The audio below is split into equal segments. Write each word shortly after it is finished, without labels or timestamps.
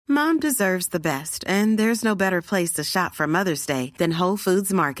Mom deserves the best, and there's no better place to shop for Mother's Day than Whole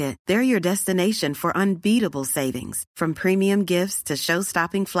Foods Market. They're your destination for unbeatable savings, from premium gifts to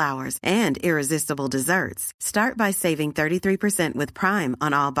show-stopping flowers and irresistible desserts. Start by saving 33% with Prime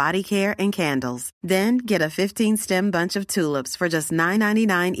on all body care and candles. Then get a 15-stem bunch of tulips for just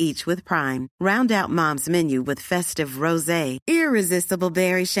 $9.99 each with Prime. Round out Mom's menu with festive rosé, irresistible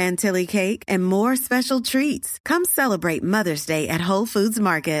berry chantilly cake, and more special treats. Come celebrate Mother's Day at Whole Foods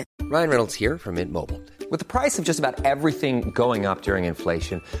Market. Ryan Reynolds here from Mint Mobile. With the price of just about everything going up during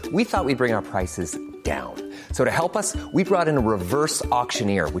inflation, we thought we'd bring our prices down. So to help us, we brought in a reverse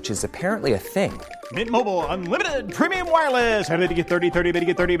auctioneer, which is apparently a thing. Mint Mobile Unlimited Premium Wireless. How to get 30, 30, bit to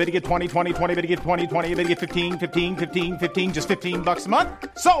get 30, bit to get 20, 20, 20, bit to get 20, 20, bit to get 15, 15, 15, 15, just $15 a month?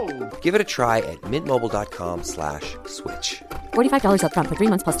 Sold! Give it a try at mintmobile.com/switch. $45 up front for 3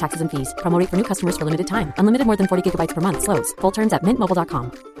 months plus taxes and fees. Promo rate for new customers for limited time. Unlimited more than 40 gigabytes per month. Slows full terms at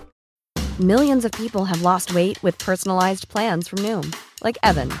mintmobile.com. Millions of people have lost weight with personalized plans from Noom. Like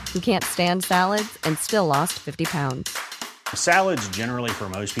Evan, who can't stand salads and still lost 50 pounds. Salads generally for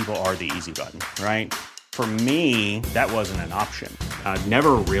most people are the easy button, right? For me, that wasn't an option. I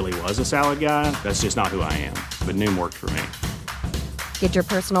never really was a salad guy. That's just not who I am. But Noom worked for me. Get your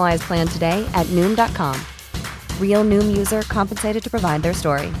personalized plan today at Noom.com. Real Noom user compensated to provide their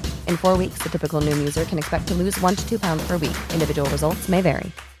story. In 4 weeks, the typical Noom user can expect to lose 1 to 2 pounds per week. Individual results may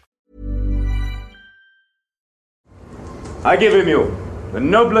vary. I give him you, the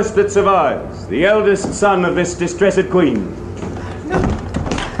noblest that survives, the eldest son of this distressed queen.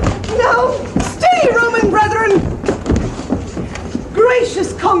 No! Stay, Roman brethren!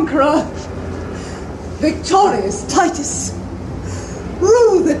 Gracious conqueror, victorious Titus,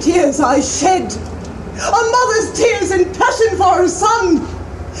 rue the tears I shed, a mother's tears in passion for her son,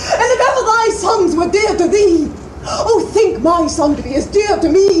 and if ever thy sons were dear to thee, oh, think my son to be as dear to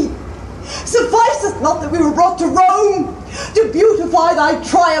me. Sufficeth not that we were brought to Rome, to beautify thy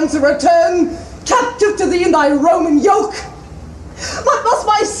triumphs and return, captive to thee in thy Roman yoke. But must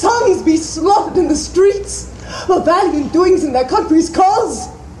my sons be slaughtered in the streets, for valiant doings in their country's cause?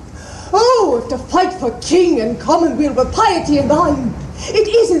 Oh, if to fight for king and commonweal were piety in thine, it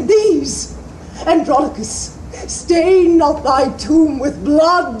is in these. Andronicus, stain not thy tomb with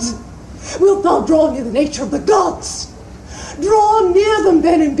blood. Wilt thou draw near the nature of the gods? Draw near them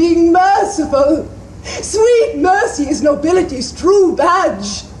then in being merciful. Sweet mercy is nobility's true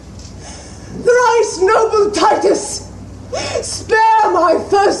badge. Thrice noble Titus, spare my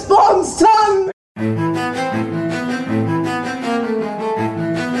firstborn son!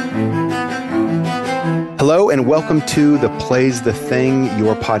 Hello and welcome to The Play's the Thing,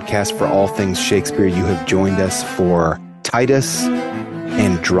 your podcast for all things Shakespeare. You have joined us for Titus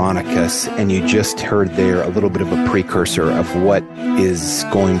Andronicus, and you just heard there a little bit of a precursor of what is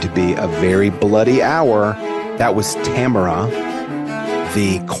going to be a very bloody hour. That was Tamara,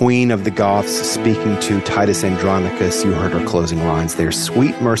 the queen of the Goths, speaking to Titus Andronicus. You heard her closing lines there.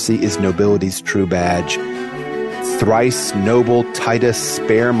 Sweet mercy is nobility's true badge. Thrice noble Titus,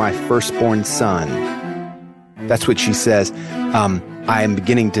 spare my firstborn son. That's what she says. I am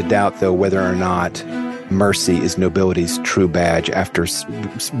beginning to doubt, though, whether or not mercy is nobility's true badge after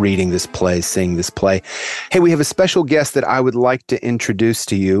reading this play, seeing this play. Hey, we have a special guest that I would like to introduce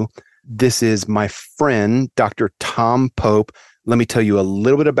to you. This is my friend, Dr. Tom Pope. Let me tell you a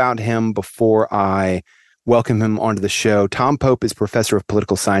little bit about him before I welcome him onto the show. Tom Pope is professor of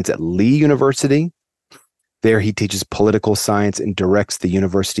political science at Lee University. There he teaches political science and directs the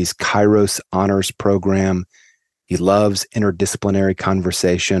university's Kairos Honors Program. He loves interdisciplinary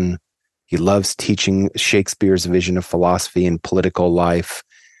conversation. He loves teaching Shakespeare's vision of philosophy and political life,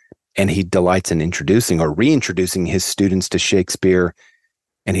 and he delights in introducing or reintroducing his students to Shakespeare,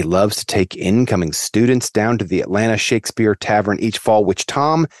 and he loves to take incoming students down to the Atlanta Shakespeare Tavern each fall, which,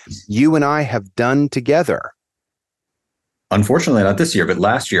 Tom, you and I have done together. Unfortunately, not this year, but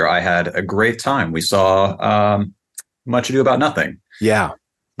last year I had a great time. We saw Much Ado About Nothing. Yeah,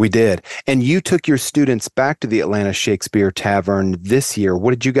 we did. And you took your students back to the Atlanta Shakespeare Tavern this year.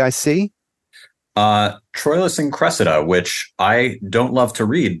 What did you guys see? Troilus and Cressida, which I don't love to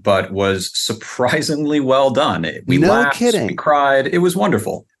read, but was surprisingly well done. We laughed, we cried. It was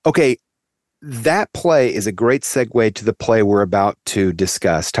wonderful. Okay, that play is a great segue to the play we're about to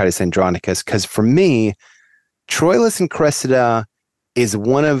discuss, Titus Andronicus, because for me, Troilus and Cressida is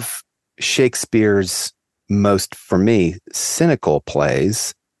one of Shakespeare's most, for me, cynical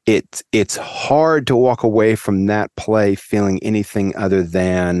plays. It's hard to walk away from that play feeling anything other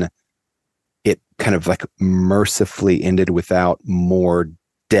than it kind of like mercifully ended without more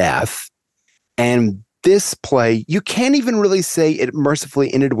death. And this play, you can't even really say it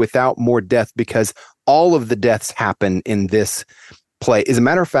mercifully ended without more death because all of the deaths happen in this play. As a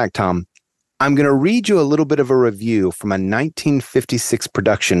matter of fact, Tom, I'm going to read you a little bit of a review from a 1956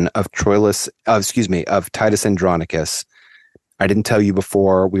 production of of Titus Andronicus. I didn't tell you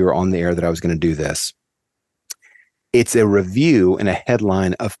before we were on the air that I was going to do this. It's a review and a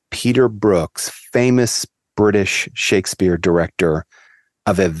headline of Peter Brooks, famous British Shakespeare director,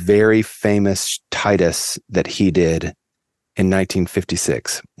 of a very famous Titus that he did in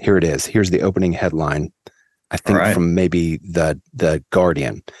 1956. Here it is. Here's the opening headline, I think from maybe the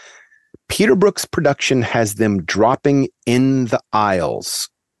Guardian. Peter Brooks' production has them dropping in the aisles.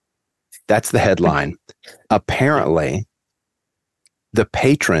 That's the headline. Apparently, the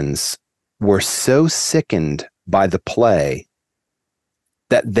patrons were so sickened by the play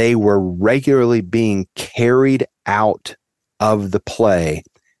that they were regularly being carried out of the play,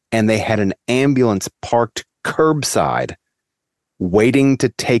 and they had an ambulance parked curbside waiting to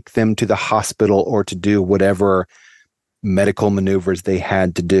take them to the hospital or to do whatever medical maneuvers they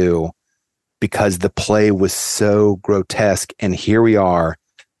had to do because the play was so grotesque. And here we are,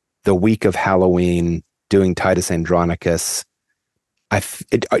 the week of Halloween, doing Titus Andronicus.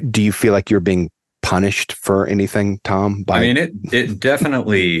 Do you feel like you're being punished for anything, Tom? I mean, it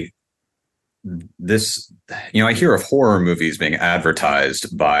definitely... This, I hear of horror movies being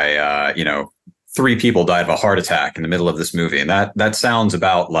advertised by, 3 people died of a heart attack in the middle of this movie. And that sounds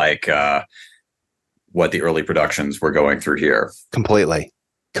about like what the early productions were going through here. Completely.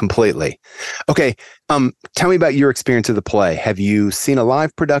 Okay. Tell me about your experience of the play. Have you seen a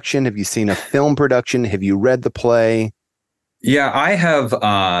live production? Have you seen a film production? Have you read the play? Yeah, I have.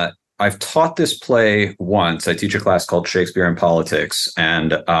 I've taught this play once. I teach a class called Shakespeare and Politics.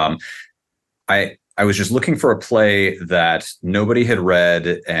 And I was just looking for a play that nobody had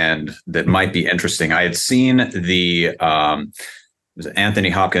read and that might be interesting. I had seen the Anthony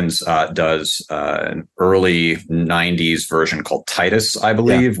Hopkins does an early 90s version called Titus, I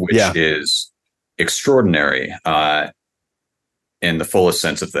believe, which is extraordinary in the fullest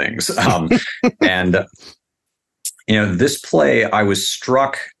sense of things. And, this play, I was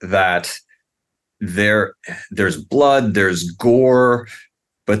struck that there's blood, there's gore,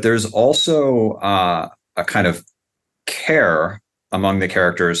 but there's also a kind of care among the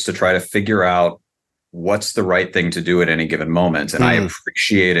characters to try to figure out what's the right thing to do at any given moment. And I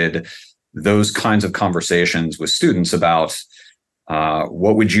appreciated those kinds of conversations with students about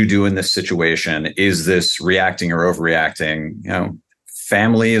what would you do in this situation? Is this reacting or overreacting?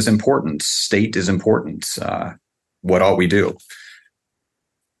 Family is important. State is important. What ought we do?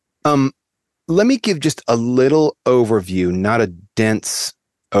 Let me give just a little overview, not a dense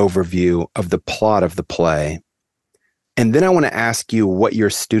overview of the plot of the play. And then I want to ask you what your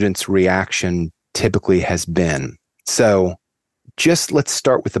students' reaction typically has been. So just let's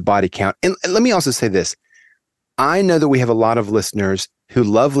start with the body count. And let me also say this. I know that we have a lot of listeners who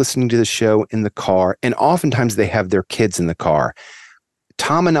love listening to the show in the car, and oftentimes they have their kids in the car.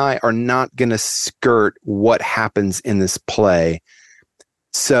 Tom and I are not going to skirt what happens in this play.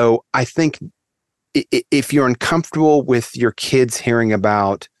 So I think if you're uncomfortable with your kids hearing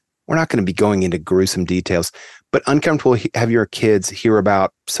about, we're not going to be going into gruesome details, but uncomfortable have your kids hear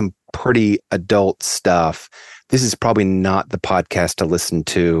about some pretty adult stuff, this is probably not the podcast to listen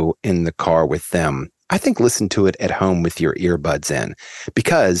to in the car with them. I think listen to it at home with your earbuds in,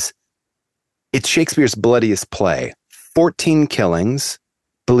 because it's Shakespeare's bloodiest play. 14 killings,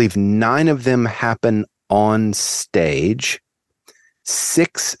 believe 9 of them happen on stage,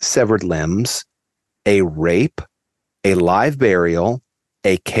 6 severed limbs, a rape, a live burial,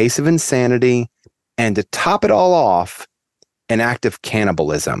 a case of insanity, and to top it all off, an act of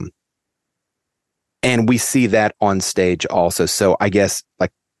cannibalism. And we see that on stage also. So I guess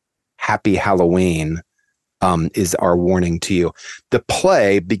like Happy Halloween is our warning to you. The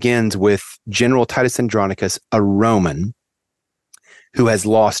play begins with General Titus Andronicus, a Roman who has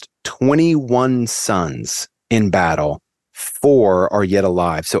lost 21 sons in battle. 4 are yet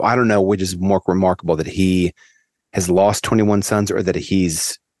alive. So I don't know which is more remarkable, that he has lost 21 sons or that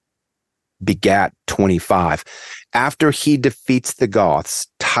he's begat 25. After he defeats the Goths,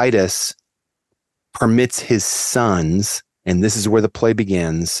 Titus permits his sons, and this is where the play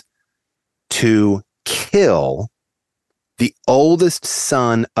begins, to kill the oldest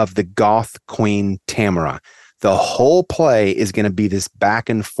son of the Goth queen Tamara. The whole play is going to be this back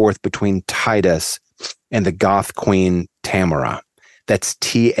and forth between Titus and the Goth queen Tamara. That's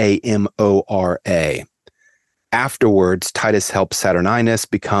Tamora. Afterwards, Titus helps Saturninus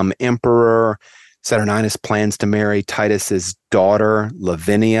become emperor. Saturninus plans to marry Titus's daughter,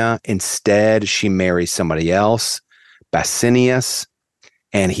 Lavinia. Instead, she marries somebody else, Basinius,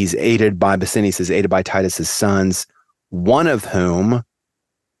 and Basinius is aided by Titus's sons, one of whom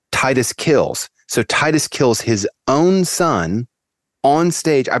Titus kills. So Titus kills his own son on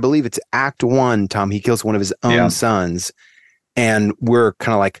stage. I believe it's Act 1, Tom. He kills one of his own sons. And we're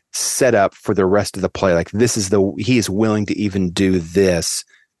kind of like set up for the rest of the play. Like he is willing to even do this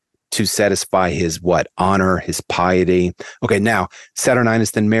to satisfy his honor, his piety. Okay, now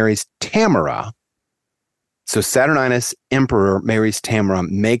Saturninus then marries Tamara. So Saturninus, emperor, marries Tamara,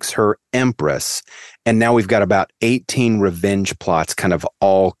 makes her empress. And now we've got about 18 revenge plots kind of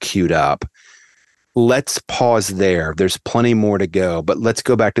all queued up. Let's pause there. There's plenty more to go, but let's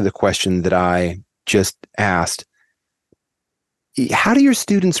go back to the question that I just asked. How do your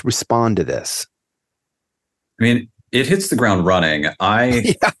students respond to this? I mean, it hits the ground running.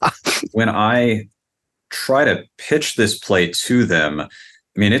 When I try to pitch this play to them,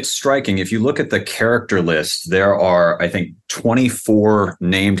 I mean, it's striking. If you look at the character list, there are, I think, 24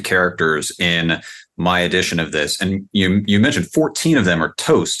 named characters in my edition of this. And you mentioned 14 of them are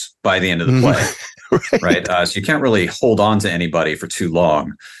toast by the end of the play, right? So you can't really hold on to anybody for too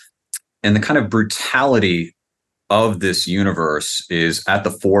long. And the kind of brutality of this universe is at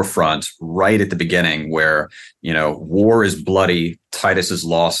the forefront right at the beginning, where, war is bloody. Titus has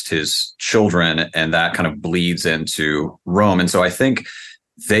lost his children, and that kind of bleeds into Rome. And so I think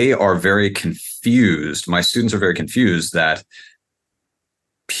they are very confused. My students are very confused that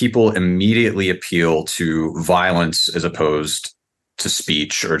people immediately appeal to violence as opposed to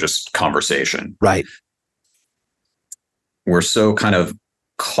speech or just conversation. Right. We're so kind of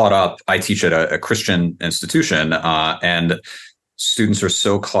caught up. I teach at a Christian institution, and students are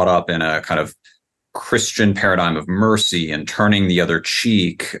so caught up in a kind of Christian paradigm of mercy and turning the other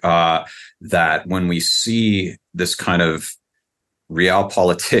cheek, that when we see this kind of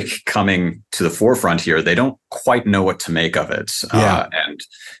realpolitik coming to the forefront here, they don't quite know what to make of it. And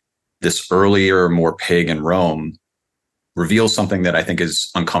this earlier, more pagan Rome reveals something that I think is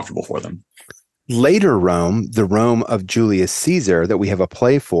uncomfortable for them. Later Rome, the Rome of Julius Caesar that we have a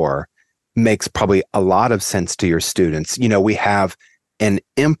play for, makes probably a lot of sense to your students. We have an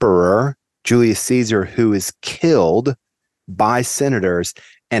emperor, Julius Caesar, who is killed by senators.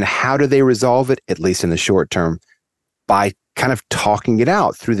 And how do they resolve it, at least in the short term? By kind of talking it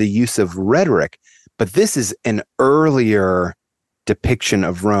out through the use of rhetoric. But this is an earlier depiction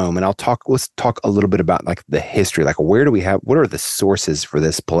of Rome. And let's talk a little bit about like the history, like what are the sources for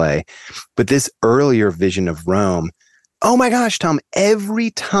this play? But this earlier vision of Rome, oh my gosh, Tom,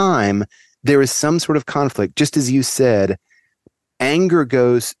 every time there is some sort of conflict, just as you said, anger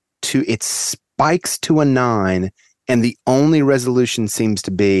it spikes to a 9, and the only resolution seems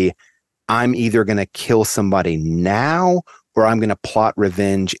to be, I'm either going to kill somebody now or I'm going to plot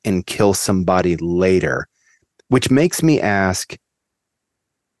revenge and kill somebody later, which makes me ask,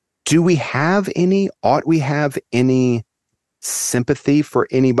 ought we have any sympathy for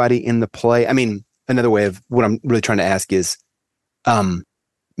anybody in the play? I mean, another way of what I'm really trying to ask is,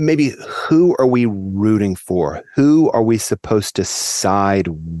 maybe who are we rooting for? Who are we supposed to side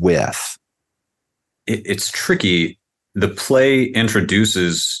with? It's tricky. The play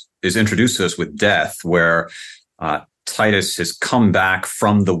introduces us with death, where Titus has come back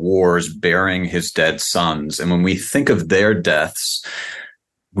from the wars bearing his dead sons. And when we think of their deaths,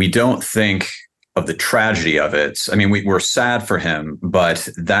 we don't think of the tragedy of it. I mean, we're sad for him, but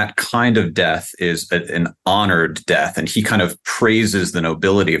that kind of death is an honored death. And he kind of praises the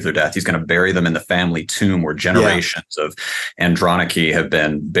nobility of their death. He's going to bury them in the family tomb where generations of Andronici have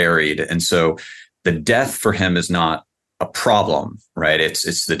been buried. And so the death for him is not a problem, right?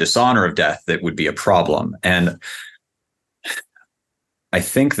 It's the dishonor of death that would be a problem. And I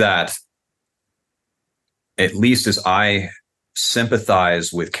think that, at least as I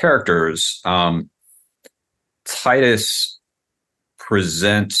sympathize with characters, Titus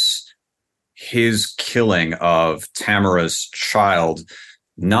presents his killing of Tamara's child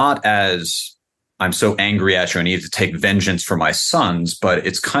not as, I'm so angry at you, I need to take vengeance for my sons, but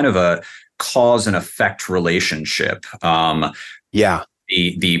it's kind of a cause and effect relationship.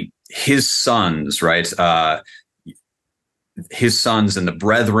 His sons, right? His sons and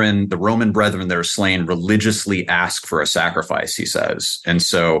the Roman brethren that are slain religiously ask for a sacrifice, he says. And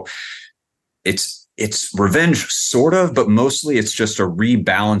so it's revenge, sort of, but mostly it's just a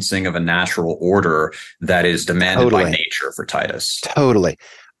rebalancing of a natural order that is demanded by nature for Titus. Totally.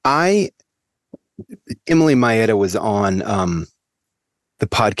 Emily Maeda was on the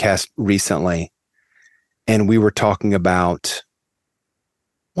podcast recently, and we were talking about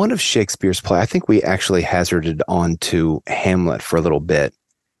one of Shakespeare's play, I think we actually hazarded on to Hamlet for a little bit.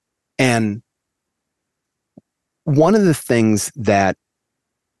 And one of the things that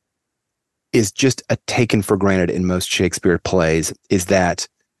is just taken for granted in most Shakespeare plays is that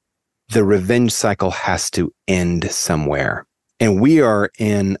the revenge cycle has to end somewhere. And we are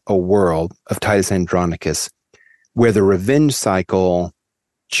in a world of Titus Andronicus where the revenge cycle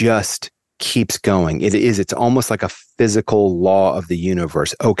just keeps going. It's almost like a physical law of the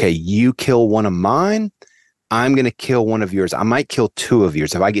universe. Okay, you kill one of mine, I'm going to kill one of yours. I might kill two of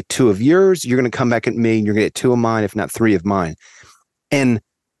yours. If I get two of yours, you're going to come back at me and you're going to get two of mine, if not three of mine. And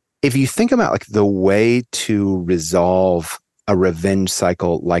if you think about like the way to resolve a revenge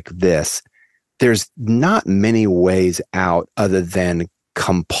cycle like this, there's not many ways out other than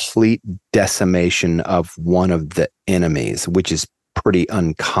complete decimation of one of the enemies, which is pretty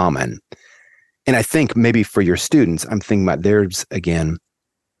uncommon. And I think maybe for your students, I'm thinking about theirs again.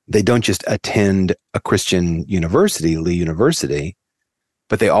 They don't just attend a Christian university, Lee University,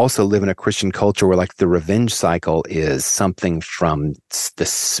 but they also live in a Christian culture where like the revenge cycle is something from the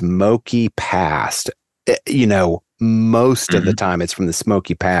smoky past. Most of the time it's from the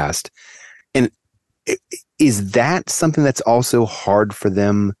smoky past. And is that something that's also hard for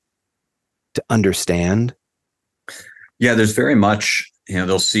them to understand? Yeah, there's very much,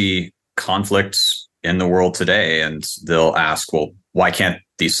 they'll see conflicts in the world today and they'll ask, well, why can't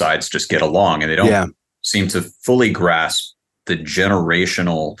these sides just get along? And they don't seem to fully grasp the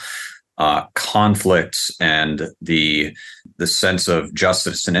generational conflicts and the sense of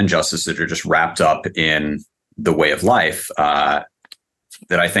justice and injustice that are just wrapped up in the way of life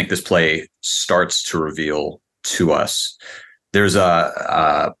that I think this play starts to reveal to us. There's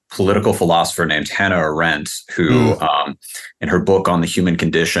a political philosopher named Hannah Arendt who, in her book on the human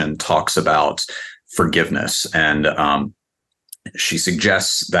condition, talks about forgiveness. And she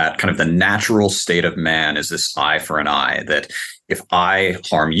suggests that kind of the natural state of man is this eye for an eye, that if I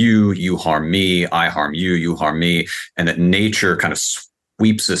harm you, you harm me, I harm you, you harm me, and that nature kind of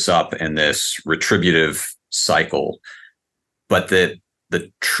sweeps us up in this retributive cycle. But that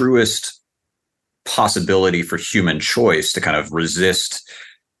the truest possibility for human choice to kind of resist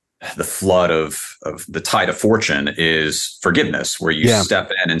the flood of the tide of fortune is forgiveness, where you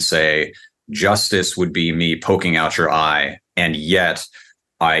step in and say, justice would be me poking out your eye, and yet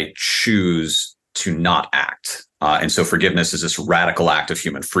I choose to not act. And so forgiveness is this radical act of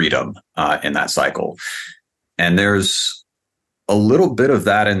human freedom in that cycle. And there's a little bit of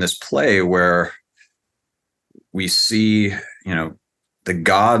that in this play where we see, the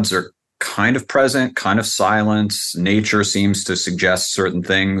gods are kind of present, kind of silent. Nature seems to suggest certain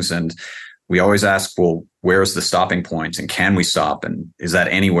things. And we always ask, well, where's the stopping point? And can we stop? And is that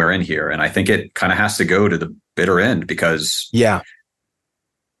anywhere in here? And I think it kind of has to go to the bitter end because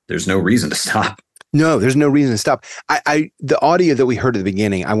there's no reason to stop. No, there's no reason to stop. The audio that we heard at the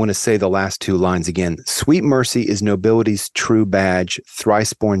beginning, I want to say the last two lines again. Sweet mercy is nobility's true badge.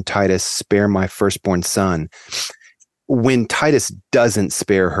 Thrice born Titus, spare my firstborn son. When Titus doesn't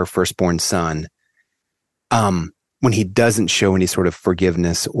spare her firstborn son, when he doesn't show any sort of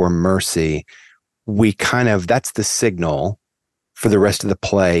forgiveness or mercy, that's the signal for the rest of the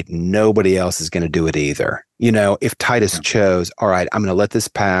play. Nobody else is going to do it either. If Titus chose, all right, I'm going to let this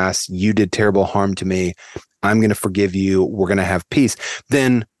pass. You did terrible harm to me. I'm going to forgive you. We're going to have peace.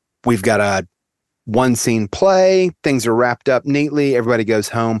 Then we've got a one scene play. Things are wrapped up neatly. Everybody goes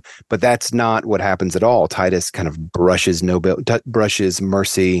home, but that's not what happens at all. Titus kind of brushes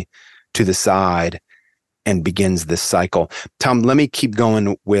mercy to the side and begins this cycle. Tom, let me keep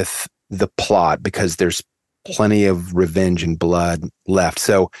going with the plot because there's plenty of revenge and blood left.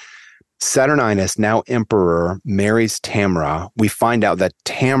 So Saturninus, now emperor, marries Tamara. We find out that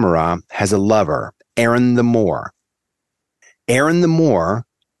Tamara has a lover, Aaron the Moor. Aaron the Moor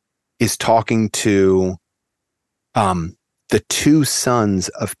is talking to the two sons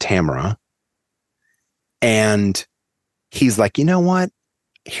of Tamara. And he's like, you know what?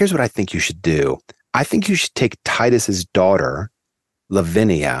 Here's what I think you should do. I think you should take Titus's daughter,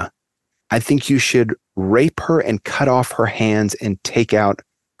 Lavinia. I think you should rape her and cut off her hands and take out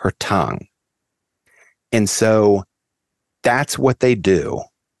her tongue. And so that's what they do.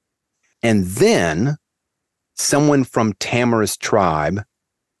 And then someone from Tamara's tribe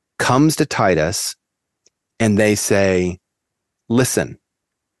comes to Titus and they say, listen,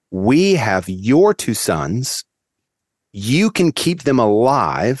 we have your two sons. You can keep them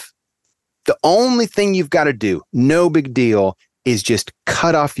alive. The only thing you've got to do, no big deal, is just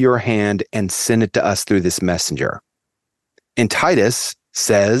cut off your hand and send it to us through this messenger. And Titus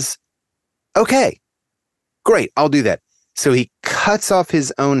says, okay, great, I'll do that. So he cuts off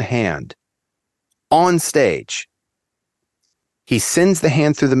his own hand on stage. He sends the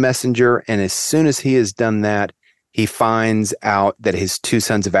hand through the messenger, and as soon as he has done that, he finds out that his two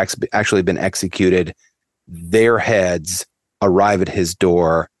sons have actually been executed. Their heads arrive at his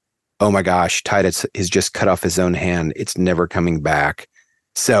door. Oh my gosh, Titus has just cut off his own hand. It's never coming back.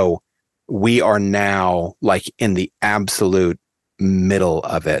 So we are now like in the absolute middle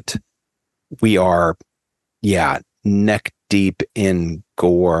of it. We are, neck deep in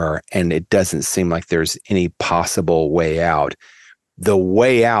gore, and it doesn't seem like there's any possible way out. The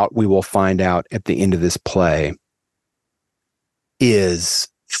way out, we will find out at the end of this play, is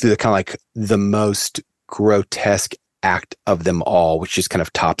through the kind of like the most grotesque act of them all, which just kind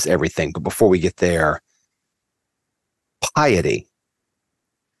of tops everything. But before we get there, piety.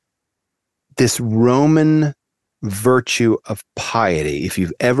 This Roman virtue of piety, if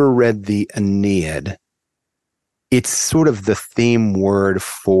you've ever read the Aeneid, it's sort of the theme word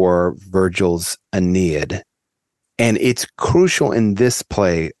for Virgil's Aeneid. And it's crucial in this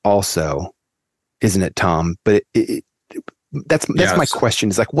play also, isn't it, Tom? But that's my question.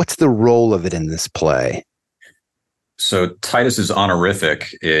 Is like, what's the role of it in this play? So Titus's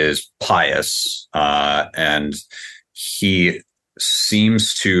honorific is pious, and he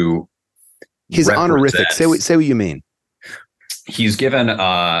seems to his honorific. Say what you mean. He's given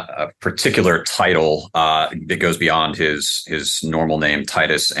a particular title that goes beyond his normal name,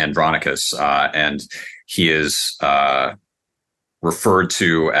 Titus Andronicus, and he is referred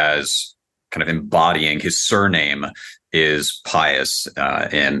to as kind of embodying his surname is pious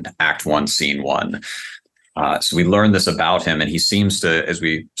in Act 1, Scene 1. So we learn this about him, and he seems to, as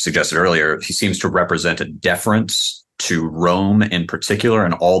we suggested earlier, he seems to represent a deference to Rome in particular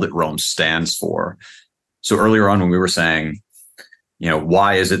and all that Rome stands for. So earlier on when we were saying,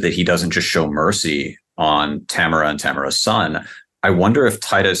 why is it that he doesn't just show mercy on Tamara and Tamara's son? I wonder if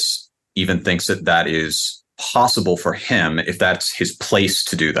Titus even thinks that is possible for him, if that's his place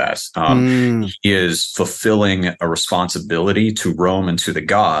to do that. He is fulfilling a responsibility to Rome and to the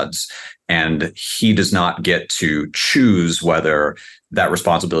gods, and he does not get to choose whether that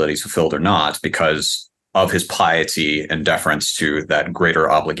responsibility is fulfilled or not because of his piety and deference to that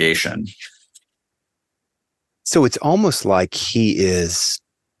greater obligation. So it's almost like he is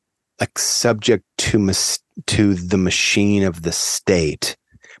like subject to the machine of the state,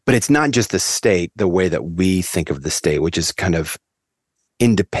 but it's not just the state the way that we think of the state, which is kind of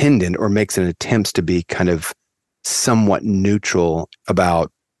independent or makes an attempt to be kind of somewhat neutral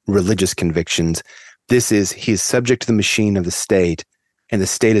about religious convictions. He's subject to the machine of the state, and the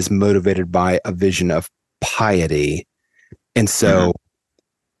state is motivated by a vision of piety. And so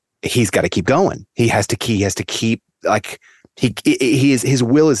he's got to keep going. He has to keep like his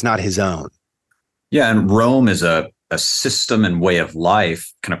will is not his own. Yeah. And Rome is a system and way of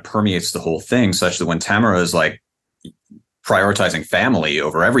life kind of permeates the whole thing, such that when Tamara is like prioritizing family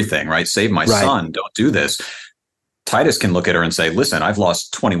over everything, right? Save my son, don't do this. Titus can look at her and say, listen, I've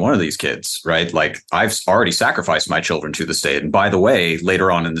lost 21 of these kids, right? Like I've already sacrificed my children to the state. And by the way,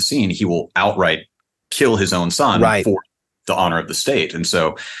 later on in the scene, he will outright kill his own son for the honor of the state. And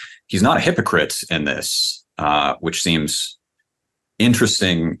so he's not a hypocrite in this, which seems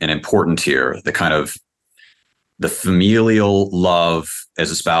interesting and important here. The kind of the familial love as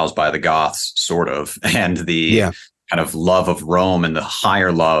espoused by the Goths, sort of, and the kind of love of Rome and the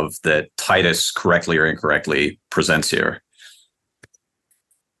higher love that Titus correctly or incorrectly presents here.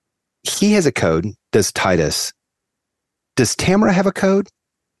 He has a code, does Titus. Does Tamara have a code?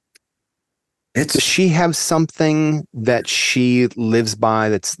 Does she have something that she lives by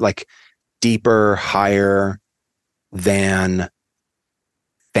that's like deeper, higher than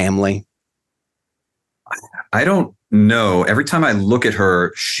family? I don't know. Every time I look at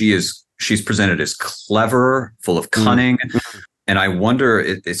her, she's presented as clever, full of cunning. And I wonder,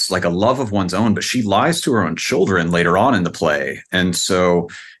 it's like a love of one's own, but she lies to her own children later on in the play. And so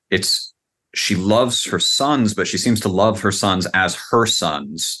she loves her sons, but she seems to love her sons as her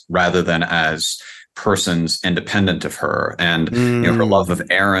sons rather than as persons independent of her. And her love of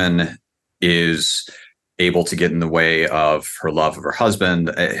Aaron is able to get in the way of her love of her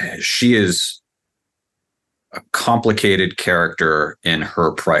husband. She is a complicated character in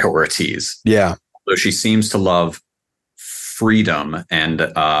her priorities. Yeah. So she seems to love freedom and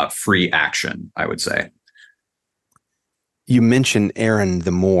free action, I would say. You mentioned Aaron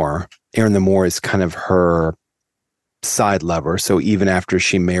the Moor. Aaron the Moor is kind of her side lover. So even after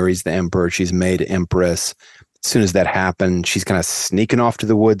she marries the emperor, she's made empress. As soon as that happened, she's kind of sneaking off to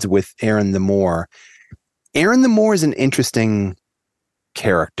the woods with Aaron the Moor. Aaron the Moor is an interesting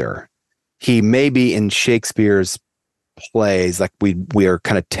character. He may be in Shakespeare's plays, like we are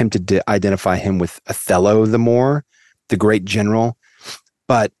kind of tempted to identify him with Othello the Moor, the great general.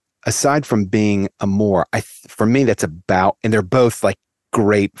 But aside from being a Moor, for me, that's about, and they're both like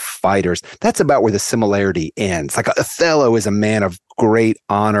great fighters. That's about where the similarity ends. Like Othello is a man of great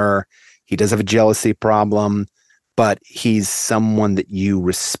honor. He does have a jealousy problem, but he's someone that you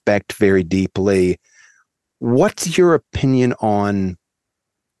respect very deeply. What's your opinion on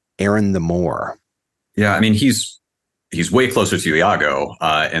Aaron the Moor? Yeah, I mean, he's way closer to Iago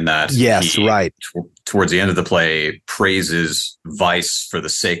in that. Yes, right. Towards the end of the play, praises vice for the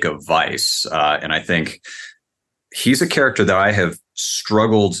sake of vice, and I think he's a character that I have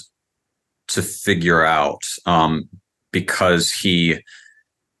struggled to figure out because he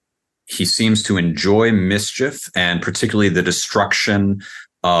seems to enjoy mischief and particularly the destruction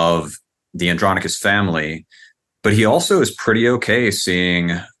of the Andronicus family, but he also is pretty okay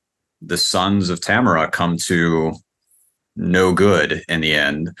seeing the sons of Tamara come to no good in the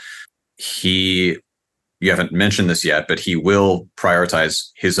end. You haven't mentioned this yet, but he will prioritize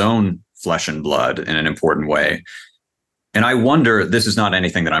his own flesh and blood in an important way. And I wonder, this is not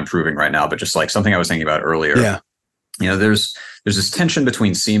anything that I'm proving right now, but just like something I was thinking about earlier. Yeah. You know, there's this tension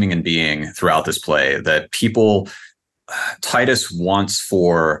between seeming and being throughout this play that Titus wants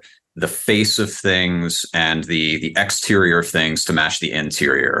for the face of things and the exterior of things to match the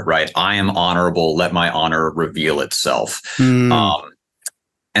interior, right? I am honorable. Let my honor reveal itself. And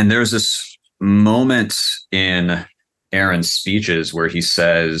there's this moment in Aaron's speeches where he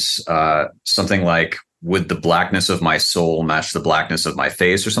says something like, would the blackness of my soul match the blackness of my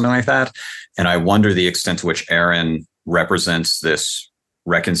face, or something like that? And I wonder the extent to which Aaron represents this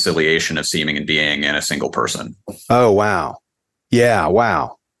reconciliation of seeming and being in a single person. Oh, wow. Yeah,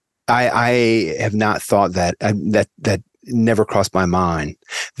 wow. I have not thought that. That never crossed my mind.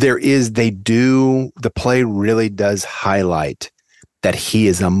 The play really does highlight that he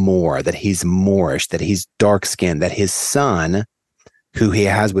is a Moor, that he's Moorish, that he's dark-skinned, that his son, who he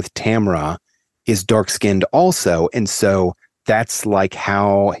has with Tamara, is dark-skinned also. And so that's like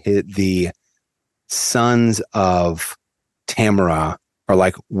how the sons of Tamara are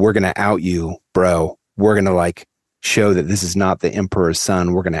like, we're going to out you, bro. We're going to like show that this is not the emperor's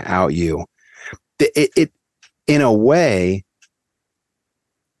son. We're going to out you. It in a way,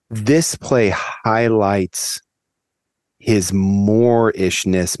 this play highlights his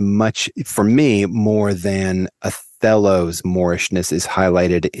Moorishness much, for me, more than Othello's Moorishness is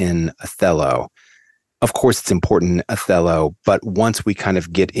highlighted in Othello. Of course, it's important in Othello, but once we kind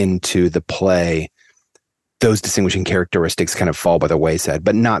of get into the play, those distinguishing characteristics kind of fall by the wayside,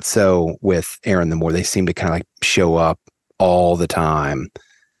 but not so with Aaron the Moor. They seem to kind of like show up all the time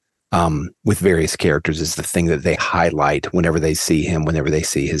with various characters as the thing that they highlight whenever they see him, whenever they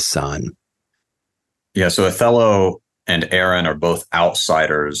see his son. Yeah, so Othello and Aaron are both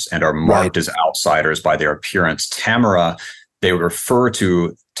outsiders and are marked as outsiders by their appearance. Tamara, they refer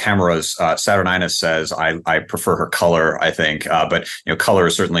to Tamara's, Saturninus says, I prefer her color, I think. But color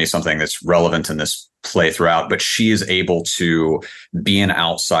is certainly something that's relevant in this play throughout. But she is able to be an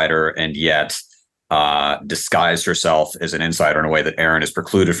outsider and yet disguise herself as an insider in a way that Aaron is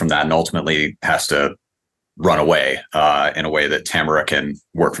precluded from that and ultimately has to run away in a way that Tamara can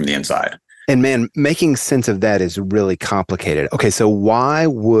work from the inside. And man, making sense of that is really complicated. Okay, so why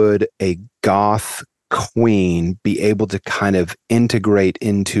would a Goth queen be able to kind of integrate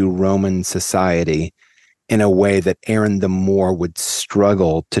into Roman society in a way that Aaron the Moor would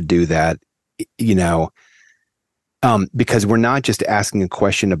struggle to do that? Because we're not just asking a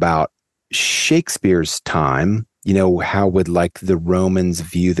question about Shakespeare's time. How would like the Romans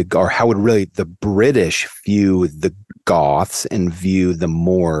view or how would really the British view the Goths and view the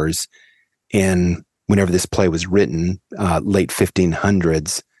Moors in whenever this play was written, late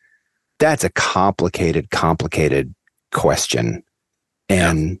 1500s? That's a complicated question.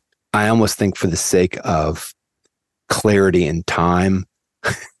 And I almost think for the sake of clarity and time,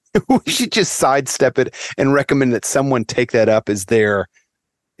 we should just sidestep it and recommend that someone take that up as their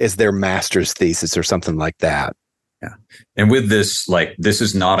master's thesis or something like that. Yeah. And with this, this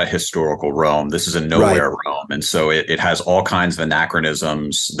is not a historical Rome. This is a nowhere Rome. And so it has all kinds of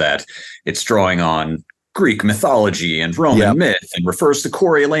anachronisms that it's drawing on Greek mythology and Roman myth and refers to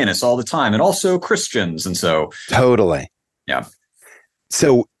Coriolanus all the time and also Christians. And so. Totally. Yeah.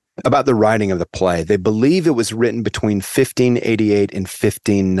 So about the writing of the play, they believe it was written between 1588 and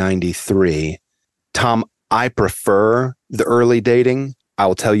 1593. Tom, I prefer the early dating. I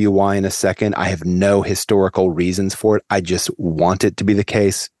will tell you why in a second. I have no historical reasons for it. I just want it to be the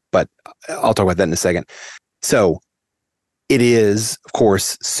case, but I'll talk about that in a second. So It is, of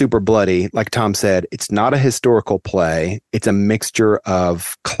course, super bloody. Like Tom said, it's not a historical play. It's a mixture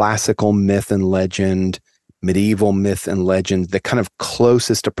of classical myth and legend, medieval myth and legend. The kind of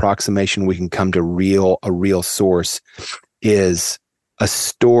closest approximation we can come to a real source is a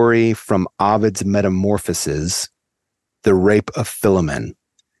story from Ovid's Metamorphoses, The Rape of Philemon.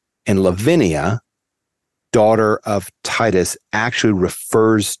 And Lavinia, daughter of Titus, actually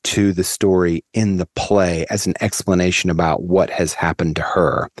refers to the story in the play as an explanation about what has happened to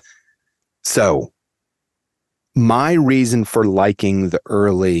her. So, my reason for liking the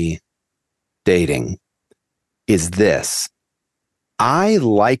early dating is this. I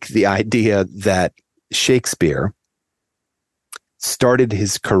like the idea that Shakespeare started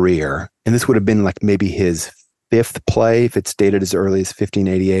his career, and this would have been like maybe his fifth play, if it's dated as early as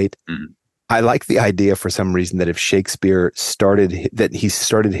 1588. Mm-hmm. I like the idea for some reason that if Shakespeare started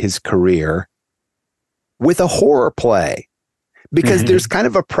his career with a horror play, because there's kind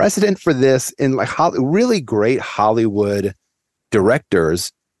of a precedent for this in like really great Hollywood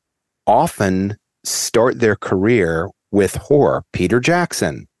directors often start their career with horror. Peter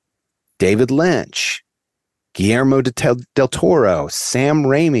Jackson, David Lynch, Guillermo del Toro, Sam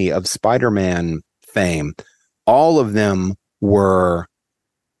Raimi of Spider-Man fame. All of them were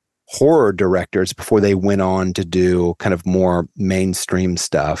horror directors before they went on to do kind of more mainstream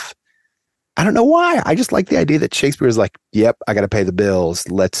stuff. I don't know why. I just like the idea that Shakespeare is like, yep, I got to pay the bills.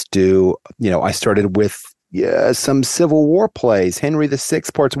 Let's do, I started with some Civil War plays, Henry VI,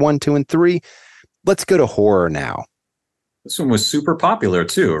 parts 1, 2, and 3. Let's go to horror now. This one was super popular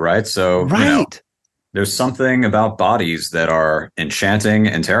too, right? So, right. There's something about bodies that are enchanting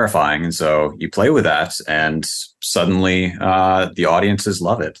and terrifying. And so you play with that and suddenly the audiences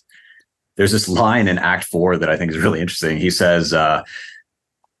love it. There's this line in Act 4 that I think is really interesting. He says,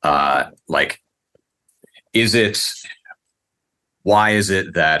 why is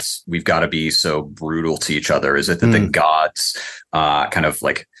it that we've got to be so brutal to each other? Is it that the gods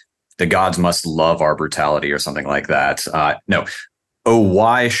the gods must love our brutality or something like that? No. Oh,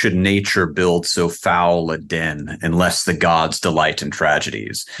 why should nature build so foul a den unless the gods delight in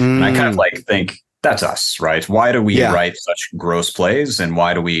tragedies? And I kind of think that's us, right? Why do we write such gross plays, and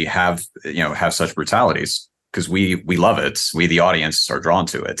why do we have such brutalities? Because we love it. We, the audience, are drawn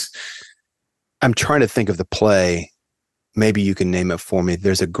to it. I'm trying to think of the play. Maybe you can name it for me.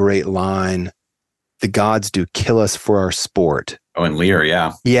 There's a great line. The gods do kill us for our sport. Oh, in Lear,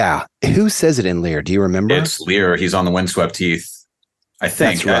 yeah. Yeah. Who says it in Lear? Do you remember? It's Lear. He's on the Windswept Heath. I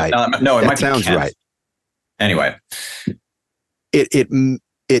think. That's right. No, it might be sounds Kent. right. Anyway.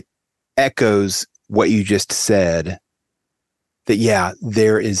 It echoes what you just said, that,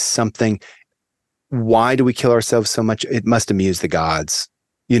 there is something. Why do we kill ourselves so much? It must amuse the gods.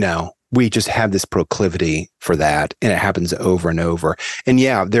 We just have this proclivity for that, and it happens over and over. And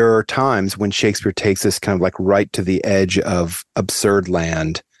there are times when Shakespeare takes us kind of like right to the edge of absurd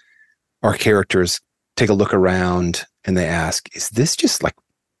land. Our characters take a look around and they ask, is this just like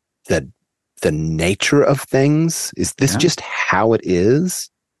the nature of things? Is this just how it is?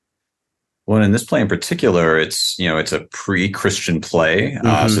 Well, in this play in particular, it's a pre-Christian play.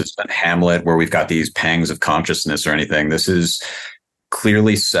 So it's not Hamlet where we've got these pangs of consciousness or anything. This is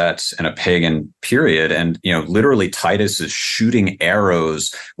clearly set in a pagan period. And, literally Titus is shooting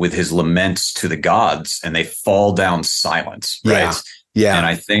arrows with his laments to the gods, and they fall down silent, right? Yeah. And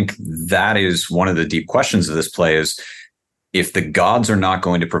I think that is one of the deep questions of this play is, if the gods are not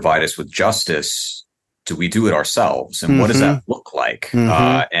going to provide us with justice, do we do it ourselves? And what does that look like?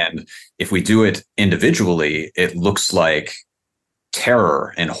 And if we do it individually, it looks like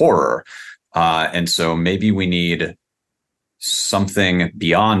terror and horror. And so maybe we need something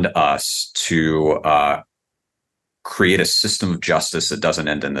beyond us to create a system of justice that doesn't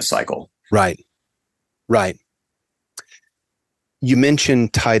end in this cycle. Right. You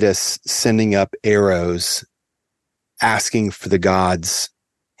mentioned Titus sending up arrows, asking for the gods'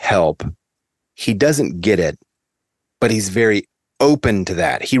 help. He doesn't get it, but he's very open to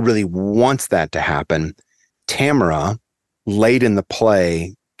that. He really wants that to happen. Tamara, late in the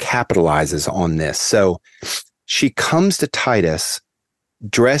play, capitalizes on this. So she comes to Titus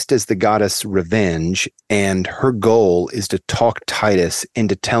dressed as the goddess Revenge, and her goal is to talk Titus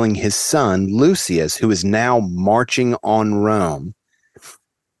into telling his son, Lucius, who is now marching on Rome.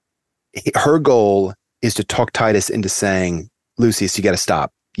 Her goal is to talk Titus into saying, Lucius, you got to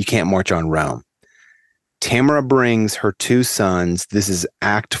stop. You can't march on Rome. Tamara brings her two sons, this is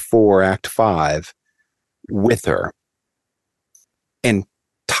Act 4, Act 5, with her. And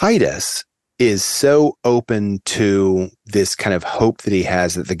Titus is so open to this kind of hope that he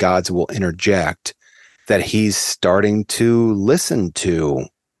has that the gods will interject, that he's starting to listen to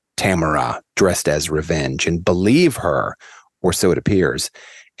Tamara dressed as Revenge and believe her, or so it appears.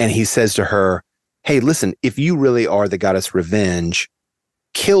 And he says to her, hey, listen, if you really are the goddess Revenge,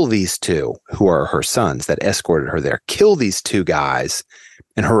 kill these two who are her sons that escorted her there. Kill these two guys.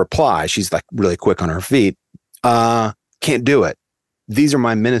 And her reply, she's like really quick on her feet. Can't do it. These are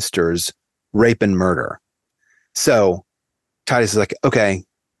my ministers, rape and murder. So Titus is like, okay,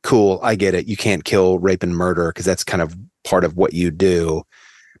 cool. I get it. You can't kill, rape, and murder because that's kind of part of what you do.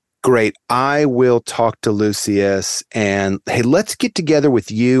 Great. I will talk to Lucius and hey, let's get together with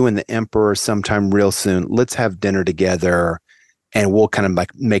you and the emperor sometime real soon. Let's have dinner together and we'll kind of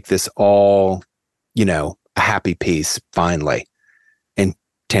like make this all, a happy piece finally. And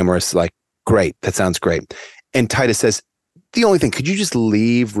Tamara's like, great. That sounds great. And Titus says, the only thing, could you just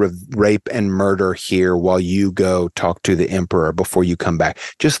leave rape and murder here while you go talk to the emperor before you come back?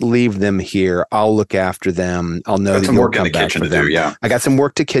 Just leave them here. I'll look after them. I'll know that you'll come back for them. Yeah, I got some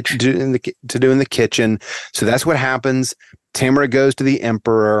work to do in the kitchen. So that's what happens. Tamara goes to the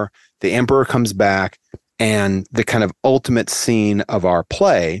emperor. The emperor comes back, and the kind of ultimate scene of our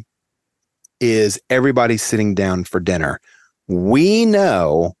play is everybody sitting down for dinner. We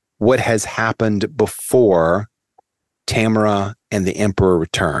know what has happened before Tamara and the emperor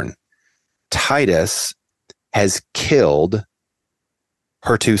return. Titus has killed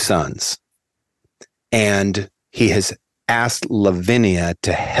her two sons, and he has asked Lavinia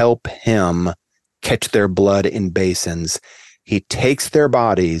to help him catch their blood in basins. He takes their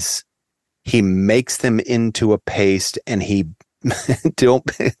bodies, he makes them into a paste, and he don't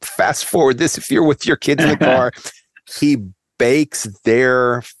fast forward this if you're with your kids in the car. He bakes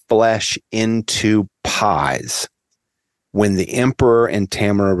their flesh into pies. When the emperor and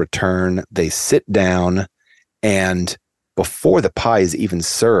Tamara return, they sit down, and before the pie is even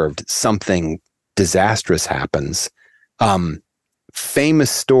served, something disastrous happens. Famous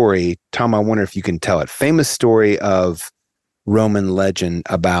story, Tom, I wonder if you can tell it. Famous story of Roman legend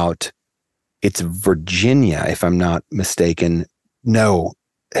about, it's Virginia, if I'm not mistaken. No,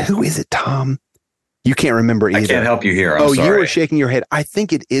 who is it, Tom? You can't remember either. I can't help you here. I'm sorry. You were shaking your head. I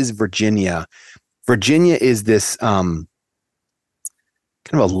think it is Virginia. Virginia is this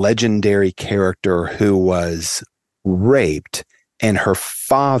kind of a legendary character who was raped, and her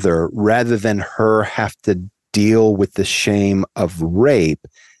father, rather than her have to deal with the shame of rape,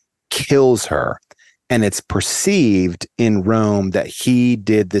 kills her. And it's perceived in Rome that he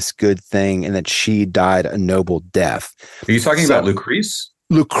did this good thing and that she died a noble death. Are you talking about Lucrece?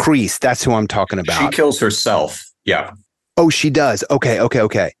 Lucrece, that's who I'm talking about. She kills herself. Yeah. Oh, she does. Okay.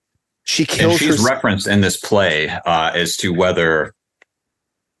 She kills herself. She's referenced in this play as to whether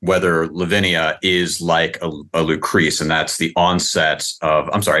Lavinia is like a Lucrece, and that's the onset of.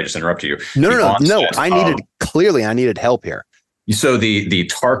 I'm sorry, I just interrupted you. No. I needed help here. So the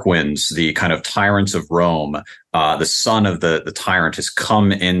Tarquins, the kind of tyrants of Rome, the son of the tyrant has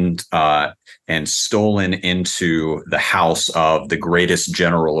come in and stolen into the house of the greatest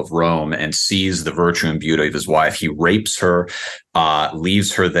general of Rome and sees the virtue and beauty of his wife. He rapes her,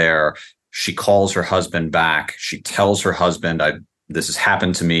 leaves her there. She calls her husband back. She tells her husband, this has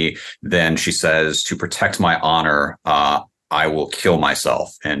happened to me. Then she says, to protect my honor, I will kill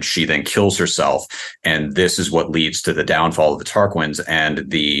myself. And she then kills herself. And this is what leads to the downfall of the Tarquins and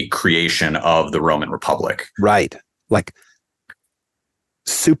the creation of the Roman Republic. Right. Like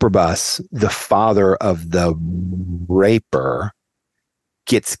Superbus, the father of the raper,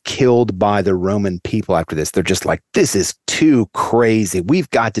 gets killed by the Roman people after this. They're just like, this is too crazy. We've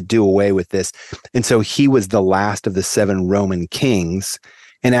got to do away with this. And so he was the last of the 7 Roman kings.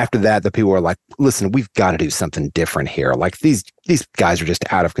 And after that, the people were like, listen, we've got to do something different here. Like these guys are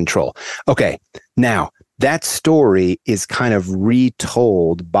just out of control. Okay. Now that story is kind of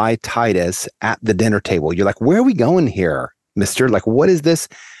retold by Titus at the dinner table. You're like, where are we going here, mister? Like, what is this?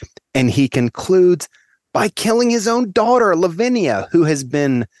 And he concludes by killing his own daughter, Lavinia, who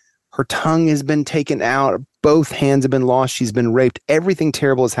her tongue has been taken out. Both hands have been lost. She's been raped. Everything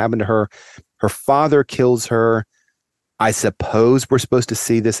terrible has happened to her. Her father kills her. I suppose we're supposed to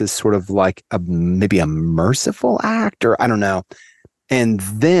see this as sort of like maybe a merciful act, or I don't know. And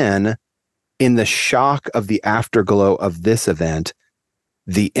then in the shock of the afterglow of this event,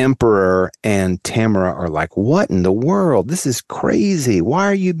 the emperor and Tamara are like, what in the world? This is crazy. Why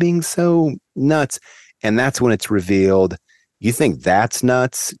are you being so nuts? And that's when it's revealed. You think that's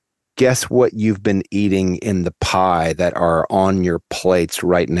nuts? Guess what you've been eating in the pie that are on your plates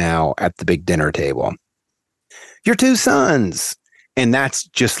right now at the big dinner table? Your 2 sons. And that's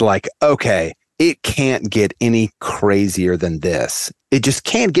just like, okay, it can't get any crazier than this. It just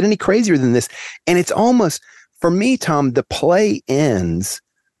can't get any crazier than this. And it's almost, for me, Tom, the play ends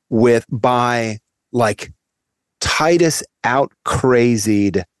by like Titus out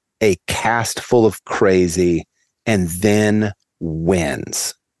crazied a cast full of crazy and then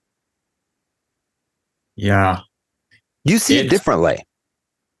wins. Yeah. You see it differently.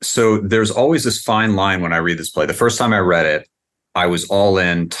 So there's always this fine line when I read this play. The first time I read it, I was all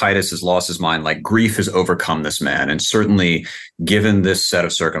in. Titus has lost his mind. Like, grief has overcome this man. And certainly, given this set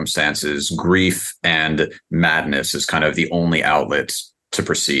of circumstances, grief and madness is kind of the only outlet to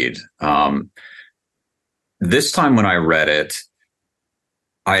proceed. This time when I read it,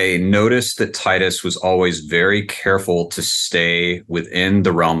 I noticed that Titus was always very careful to stay within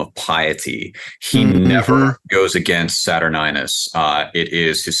the realm of piety. He never goes against Saturninus. It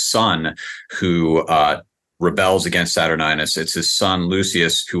is his son who rebels against Saturninus. It's his son,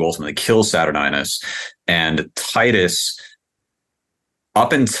 Lucius, who ultimately kills Saturninus. And Titus,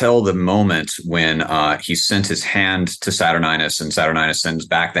 up until the moment when he sent his hand to Saturninus and Saturninus sends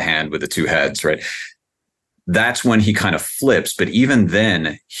back the hand with the two heads, right? That's when he kind of flips. But even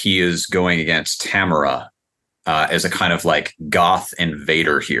then, he is going against Tamara as a kind of like Goth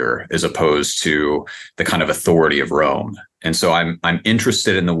invader here, as opposed to the kind of authority of Rome. And so I'm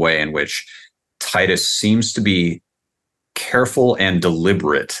interested in the way in which Titus seems to be careful and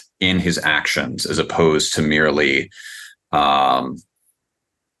deliberate in his actions, as opposed to merely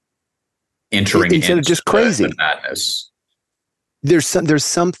entering instead of just crazy the madness. There's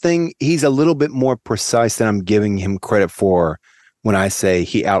something, he's a little bit more precise than I'm giving him credit for when I say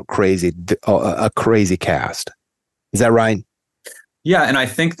he out crazied a crazy cast. Is that right? Yeah, and I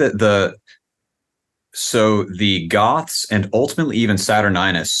think that the Goths and ultimately even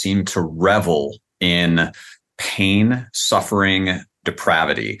Saturninus seem to revel in pain, suffering,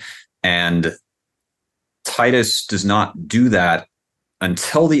 depravity. And Titus does not do that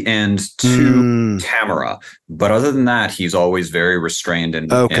until the end to Tamara. But other than that, he's always very restrained in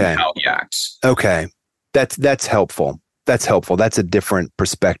how he acts. Okay. That's helpful. That's helpful. That's a different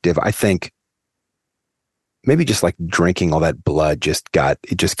perspective. I think maybe just like drinking all that blood just got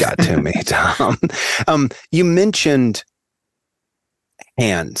to me, Tom. You mentioned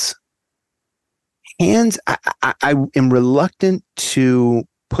hands. Hands, I am reluctant to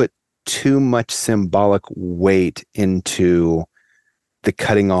put too much symbolic weight into the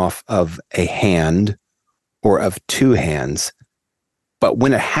cutting off of a hand or of two hands. But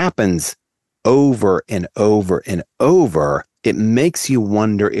when it happens over and over and over, it makes you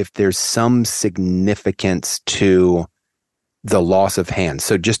wonder if there's some significance to the loss of hands.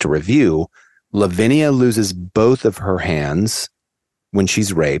 So just to review, Lavinia loses both of her hands when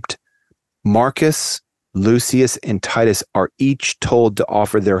she's raped. Marcus, Lucius, and Titus are each told to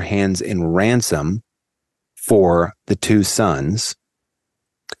offer their hands in ransom for the two sons.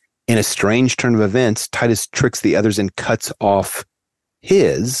 In a strange turn of events, Titus tricks the others and cuts off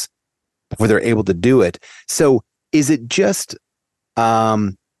his before they're able to do it. So is it just,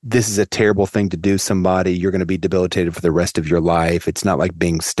 this is a terrible thing to do somebody, you're going to be debilitated for the rest of your life. It's not like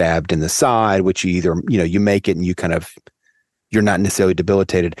being stabbed in the side, which you either, you make it and you're not necessarily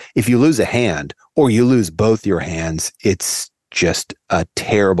debilitated. If you lose a hand or you lose both your hands, it's just a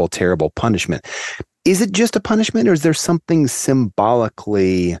terrible, terrible punishment. Is it just a punishment, or is there something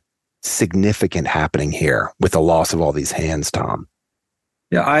symbolically significant happening here with the loss of all these hands, Tom?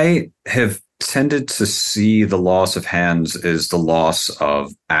 Yeah, I have tended to see the loss of hands as the loss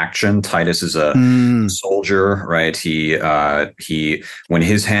of action. Titus is a soldier, right? He when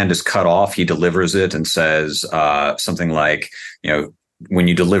his hand is cut off, he delivers it and says something like, when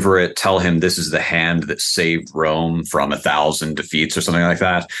you deliver it, tell him this is the hand that saved Rome from 1,000 defeats or something like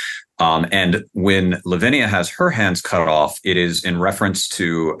that. And when Lavinia has her hands cut off, it is in reference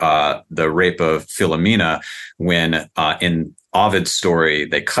to the rape of Philomena, when in Ovid's story,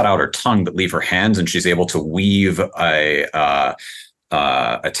 they cut out her tongue but leave her hands, and she's able to weave a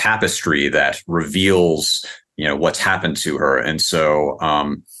tapestry that reveals, what's happened to her. And so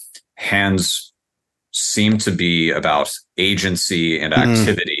hands seem to be about agency and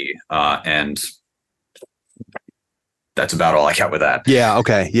activity, and that's about all I got with that. Yeah.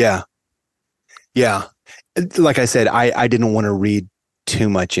 Okay. Yeah. Like I said, I didn't want to read too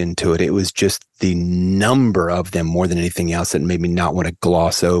much into it. It was just the number of them more than anything else that made me not want to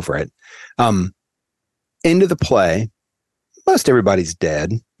gloss over it. End of the play, most everybody's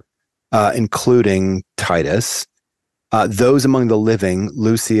dead, including Titus. Those among the living,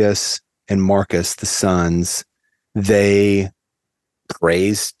 Lucius and Marcus, the sons, they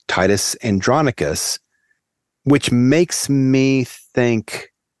praise Titus Andronicus, which makes me think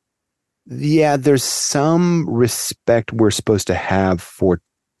yeah, there's some respect we're supposed to have for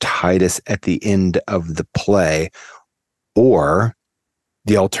Titus at the end of the play, or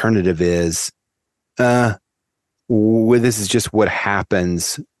the alternative is, this is just what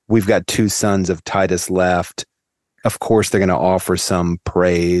happens. We've got 2 sons of Titus left. Of course, they're going to offer some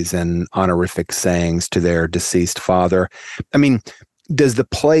praise and honorific sayings to their deceased father. I mean, does the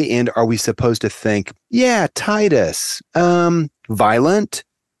play end? Are we supposed to think, yeah, Titus, violent,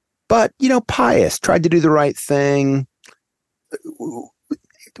 but, pious, tried to do the right thing?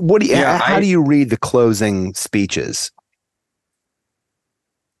 How do you read the closing speeches?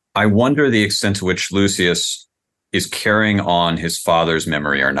 I wonder the extent to which Lucius is carrying on his father's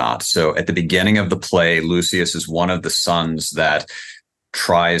memory or not. So at the beginning of the play, Lucius is one of the sons that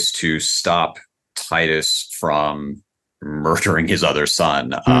tries to stop Titus from murdering his other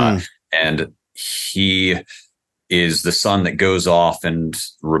son. And he is the son that goes off and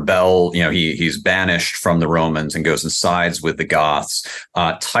rebel. He's banished from the Romans and goes and sides with the Goths.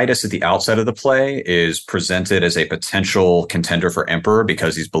 Titus at the outset of the play is presented as a potential contender for emperor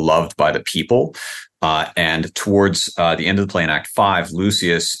because he's beloved by the people. And towards the end of the play in Act 5,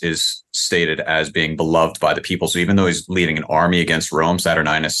 Lucius is stated as being beloved by the people. So even though he's leading an army against Rome,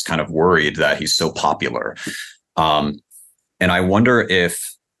 Saturninus is kind of worried that he's so popular. And I wonder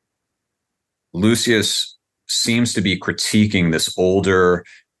if Lucius seems to be critiquing this older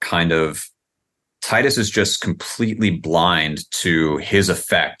kind of, Titus is just completely blind to his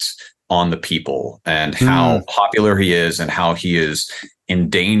effect on the people and how popular he is and how he is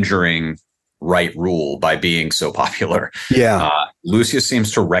endangering right rule by being so popular. Yeah. Lucius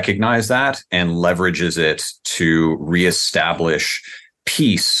seems to recognize that and leverages it to reestablish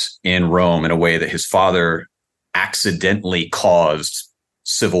peace in Rome in a way that his father accidentally caused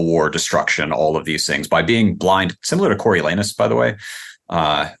civil war, destruction, all of these things by being blind, similar to Coriolanus, by the way.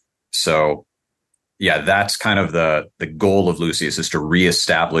 So yeah, that's kind of the goal of Lucius, is to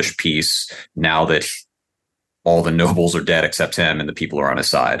reestablish peace now that all the nobles are dead except him and the people are on his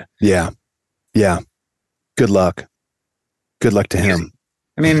side. Yeah. Yeah. Good luck. Good luck to him.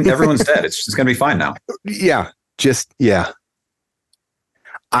 I mean, everyone's dead. It's going to be fine now. Yeah. Yeah.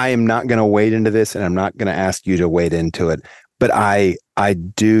 I am not going to wade into this, and I'm not going to ask you to wade into it. But I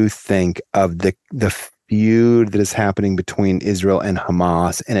do think of the feud that is happening between Israel and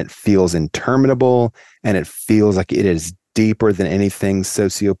Hamas, and it feels interminable, and it feels like it is deeper than anything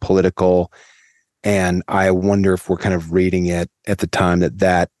sociopolitical. And I wonder if we're kind of reading it at the time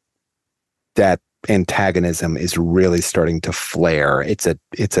that antagonism is really starting to flare. It's a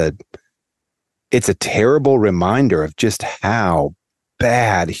terrible reminder of just how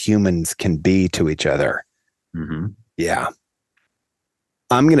bad humans can be to each other. Mm-hmm. Yeah.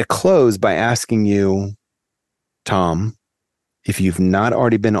 I'm going to close by asking you, Tom, if you've not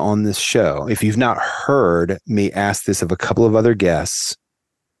already been on this show, if you've not heard me ask this of a couple of other guests,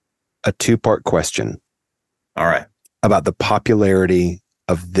 a 2-part question. All right. About the popularity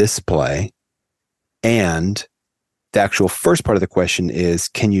of this play. And the actual first part of the question is,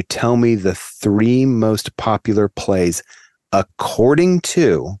 can you tell me the 3 most popular plays according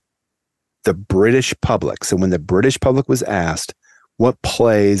to the British public? So when the British public was asked, what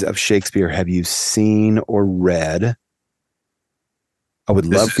plays of Shakespeare have you seen or read? I would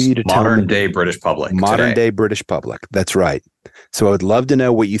love for you to tell me. Modern day British public. Modern day British public. That's right. So I would love to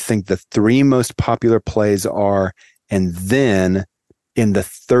know what you think the 3 most popular plays are. And then in the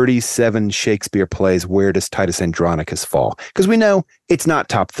 37 Shakespeare plays, where does Titus Andronicus fall? Because we know it's not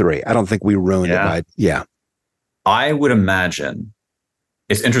top 3. I don't think we ruined it. Yeah. I would imagine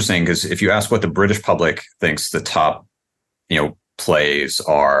it's interesting because if you ask what the British public thinks the top, plays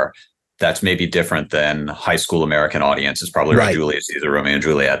are, that's maybe different than high school American audiences probably read Julius Caesar, Romeo and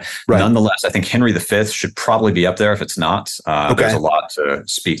Juliet. Right. Nonetheless, I think Henry V should probably be up there if it's not. There's a lot to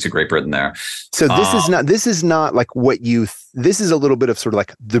speak to Great Britain there. So this is not like what this is a little bit of sort of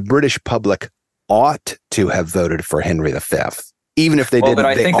like the British public ought to have voted for Henry V. Even if they didn't. But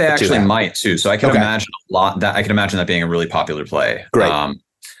I think they actually might too. So I can imagine I can imagine that being a really popular play. Great.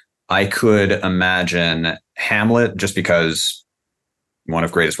 I could imagine Hamlet, just because one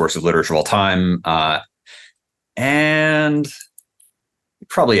of greatest works of literature of all time. And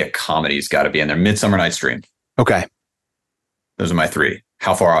probably a comedy's got to be in there. Midsummer Night's Dream. Okay. Those are my 3.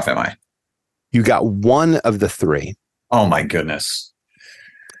 How far off am I? You got 1 of the 3. Oh my goodness.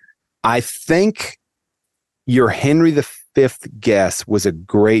 I think your Henry V guess was a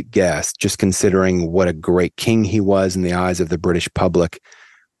great guess, just considering what a great king he was in the eyes of the British public.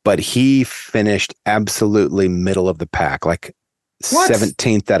 But he finished absolutely middle of the pack, like what?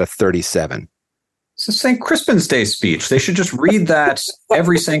 17th out of 37. It's a St. Crispin's Day speech. They should just read that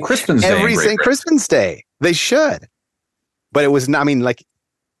every St. Crispin's Day. Every St. Crispin's Day. They should. But it was not, I mean, like,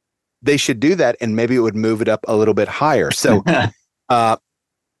 they should do that, and maybe it would move it up a little bit higher. So,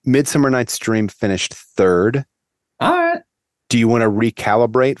 Midsummer Night's Dream finished third. All right. Do you want to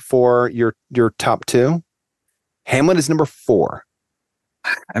recalibrate for your top two? Hamlet is number 4.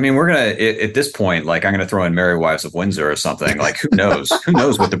 I mean, we're going to, at this point, like, I'm going to throw in Merry Wives of Windsor or something. Like, who knows? Who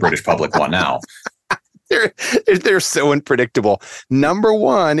knows what the British public want now? They're so unpredictable. Number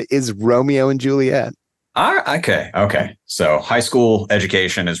 1 is Romeo and Juliet. Okay. So high school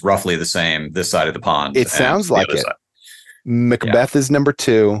education is roughly the same this side of the pond. It sounds like it. Side. Macbeth is number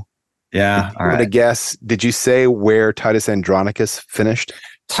 2. Yeah. I'm going to guess. Did you say where Titus Andronicus finished?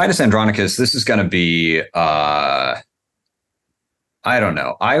 Titus Andronicus, this is going to be, I don't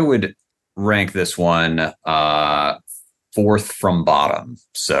know. I would rank this one 4th from bottom.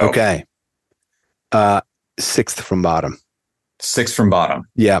 So okay. 6th from bottom. 6th from bottom.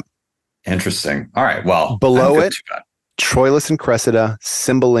 Yeah. Interesting. All right. Well, below it, Troilus and Cressida,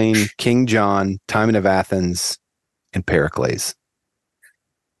 Cymbeline, King John, Timon of Athens, and Pericles.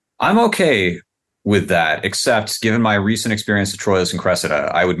 I'm okay with that, except given my recent experience with Troilus and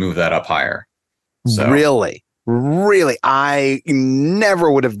Cressida, I would move that up higher. So. Really? I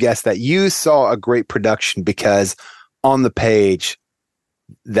never would have guessed that. You saw a great production because on the page,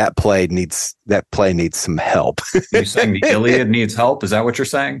 that play needs some help. You're saying the Iliad needs help? Is that what you're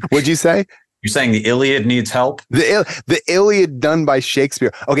saying? What'd you say? You're saying the Iliad needs help? The Iliad done by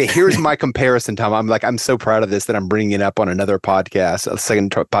Shakespeare. Okay, here's my comparison, Tom. I'm so proud of this that I'm bringing it up on another podcast, a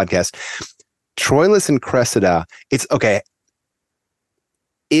second podcast. Troilus and Cressida. It's okay.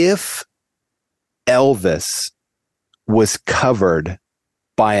 If Elvis was covered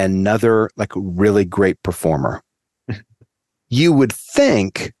by another like really great performer, you would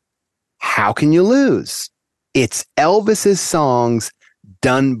think, how can you lose? It's Elvis's songs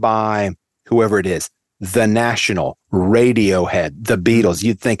done by whoever it is, The National, Radiohead, The Beatles.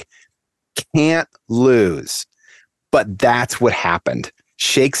 You'd think, can't lose. But that's what happened.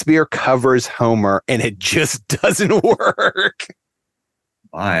 Shakespeare covers Homer, and it just doesn't work.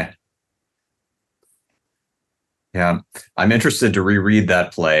 Why? Yeah, I'm interested to reread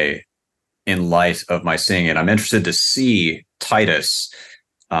that play in light of my seeing it. I'm interested to see Titus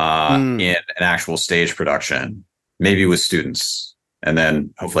in an actual stage production, maybe with students, and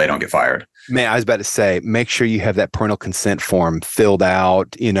then hopefully I don't get fired. Man, I was about to say, make sure you have that parental consent form filled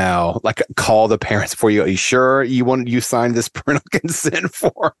out, like call the parents for you. Are you sure you signed this parental consent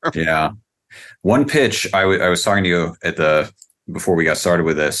form? Yeah. One pitch I was talking to you before we got started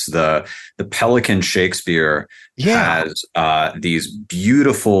with this, the Pelican Shakespeare has these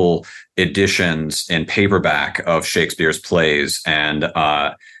beautiful editions in paperback of Shakespeare's plays, and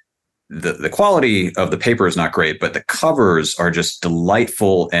the quality of the paper is not great, but the covers are just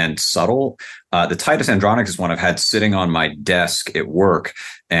delightful and subtle. The Titus Andronicus one I've had sitting on my desk at work,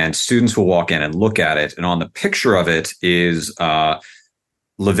 and students will walk in and look at it, and on the picture of it is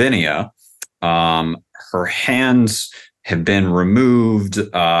Lavinia. Her hands have been removed.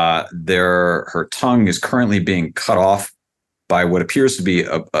 Her tongue is currently being cut off by what appears to be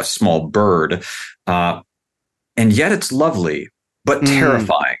a small bird. And yet it's lovely, but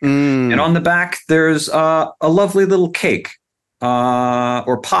terrifying. And on the back, there's a lovely little cake,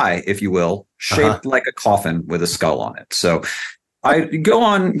 or pie, if you will, shaped like a coffin with a skull on it. So I go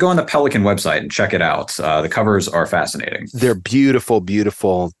on the Pelican website and check it out. The covers are fascinating. They're beautiful,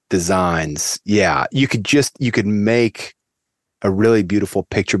 beautiful designs. Yeah. You could make a really beautiful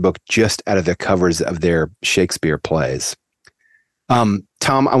picture book just out of the covers of their Shakespeare plays. Tom,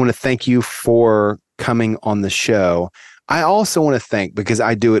 I want to thank you for coming on the show. I also want to thank, because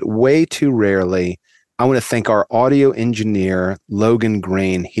I do it way too rarely, I want to thank our audio engineer, Logan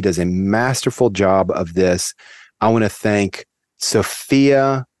Green. He does a masterful job of this. I want to thank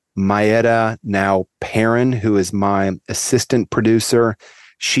Sophia Maeda, now Perrin, who is my assistant producer.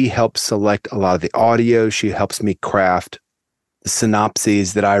 She helps select a lot of the audio. She helps me craft the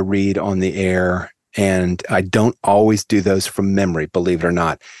synopses that I read on the air. And I don't always do those from memory, believe it or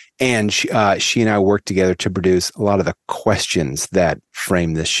not. And she and I work together to produce a lot of the questions that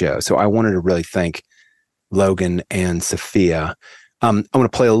frame this show. So I wanted to really thank Logan and Sophia. I want to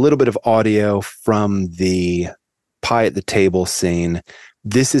play a little bit of audio from the Pie at the Table scene.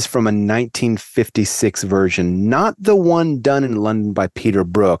 This is from a 1956 version, not the one done in London by Peter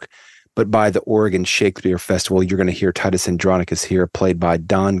Brook, but by the Oregon Shakespeare Festival. You're going to hear Titus Andronicus here, played by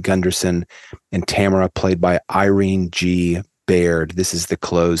Don Gunderson, and Tamara, played by Irene G. Baird. This is the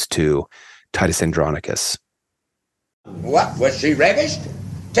close to Titus Andronicus. What, was she ravished?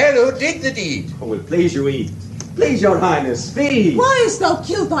 Tell who did the deed. Oh, will please you eat. Please your highness, speed. Why hast thou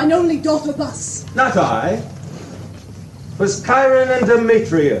killed thine only daughter thus? Not I. 'Twas Chiron and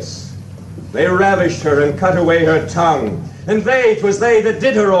Demetrius. They ravished her and cut away her tongue. And 'twas they that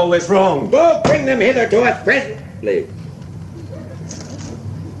did her all this wrong. Go bring them hither to us presently.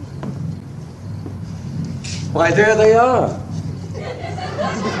 Why, there they are.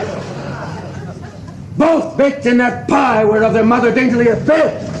 Both baked in that pie whereof their mother daintily hath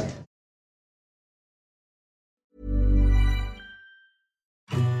fed.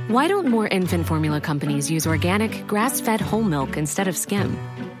 Why don't more infant formula companies use organic, grass-fed whole milk instead of skim?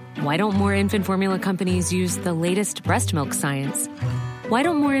 Why don't more infant formula companies use the latest breast milk science? Why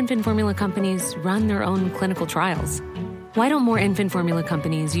don't more infant formula companies run their own clinical trials? Why don't more infant formula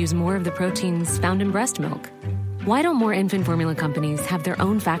companies use more of the proteins found in breast milk? Why don't more infant formula companies have their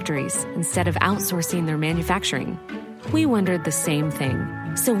own factories instead of outsourcing their manufacturing? We wondered the same thing.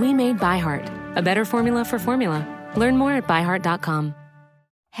 So we made ByHeart, a better formula for formula. Learn more at byheart.com.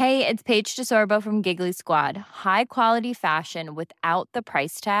 Hey, it's Paige DeSorbo from Giggly Squad. High quality fashion without the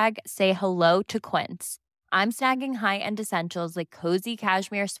price tag. Say hello to Quince. I'm snagging high-end essentials like cozy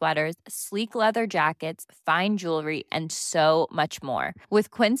cashmere sweaters, sleek leather jackets, fine jewelry, and so much more.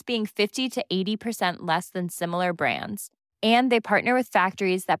 With Quince being 50 to 80% less than similar brands. And they partner with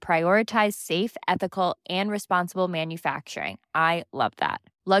factories that prioritize safe, ethical, and responsible manufacturing. I love that.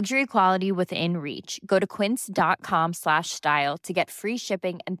 Luxury quality within reach. Go to quince.com/style to get free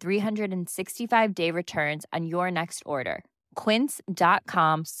shipping and 365-day returns on your next order.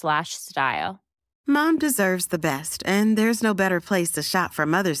 Quince.com/style. Mom deserves the best, and there's no better place to shop for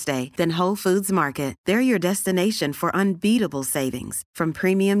Mother's Day than Whole Foods Market. They're your destination for unbeatable savings, from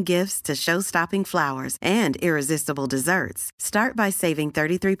premium gifts to show-stopping flowers and irresistible desserts. Start by saving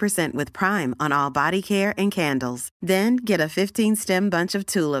 33% with Prime on all body care and candles. Then get a 15-stem bunch of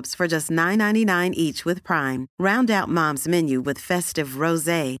tulips for just $9.99 each with Prime. Round out Mom's menu with festive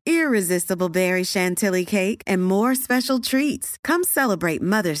rosé, irresistible berry chantilly cake, and more special treats. Come celebrate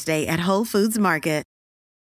Mother's Day at Whole Foods Market.